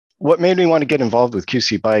What made me want to get involved with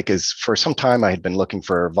QC Bike is for some time I had been looking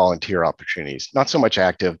for volunteer opportunities, not so much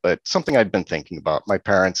active, but something I'd been thinking about. My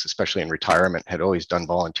parents, especially in retirement, had always done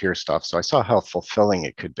volunteer stuff, so I saw how fulfilling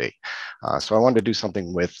it could be. So I wanted to do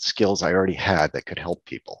something with skills I already had that could help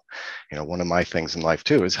people. One of my things in life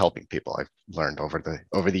too is helping people. I've learned over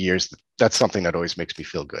the years that that's something that always makes me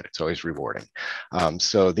feel good. It's always rewarding.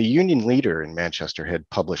 So the union leader in Manchester had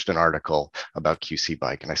published an article about QC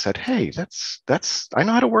Bike, and I said, "Hey, that's I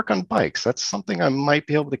know how to work on bikes. That's something I might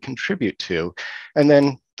be able to contribute to." And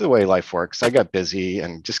then the way life works, I got busy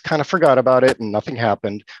and just kind of forgot about it, and nothing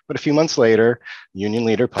happened. But a few months later, union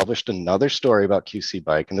leader published another story about QC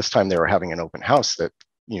Bike, and this time they were having an open house that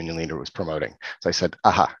union leader was promoting. So I said,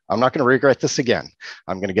 aha, I'm not going to regret this again.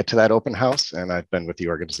 I'm going to get to that open house, and I've been with the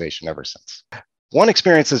organization ever since. One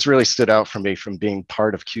experience that's really stood out for me from being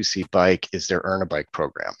part of QC Bike is their Earn a Bike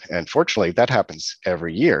program. And fortunately, that happens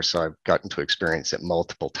every year. So I've gotten to experience it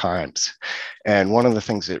multiple times. And one of the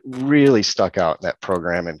things that really stuck out in that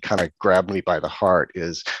program and kind of grabbed me by the heart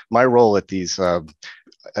is my role at these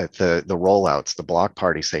at the rollouts, the block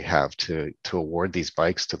parties they have to award these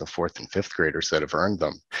bikes to the fourth and fifth graders that have earned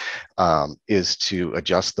them, is to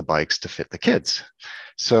adjust the bikes to fit the kids.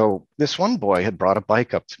 So this one boy had brought a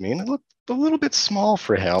bike up to me, and it looked a little bit small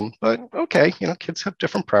for him, but okay, kids have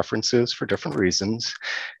different preferences for different reasons.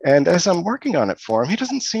 And as I'm working on it for him, he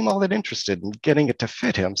doesn't seem all that interested in getting it to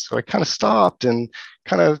fit him. So I kind of stopped and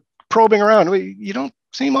kind of probing around. "Well, you don't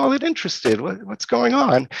seem all that interested. What's going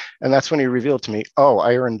on?" And that's when he revealed to me, "Oh,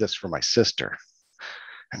 I earned this for my sister."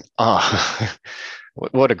 And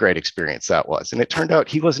what a great experience that was. And it turned out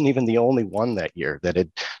he wasn't even the only one that year that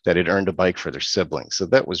had earned a bike for their siblings. So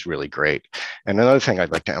that was really great. And another thing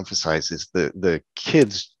I'd like to emphasize is the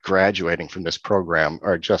kids graduating from this program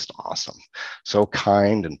are just awesome. So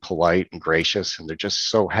kind and polite and gracious. And they're just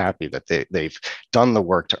so happy that they've done the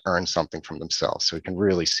work to earn something from themselves. So we can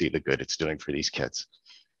really see the good it's doing for these kids.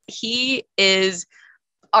 He is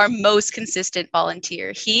our most consistent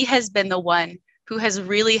volunteer. He has been the one who has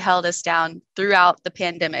really held us down throughout the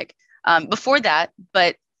pandemic. Before that,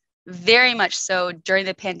 but very much so during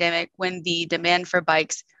the pandemic when the demand for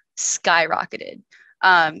bikes skyrocketed.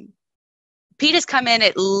 Pete has come in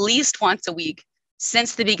at least once a week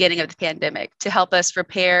since the beginning of the pandemic to help us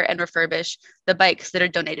repair and refurbish the bikes that are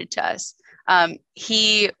donated to us.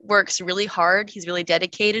 He works really hard. He's really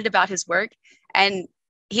dedicated about his work. And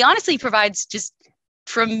he honestly provides just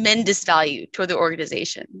tremendous value to the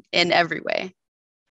organization in every way.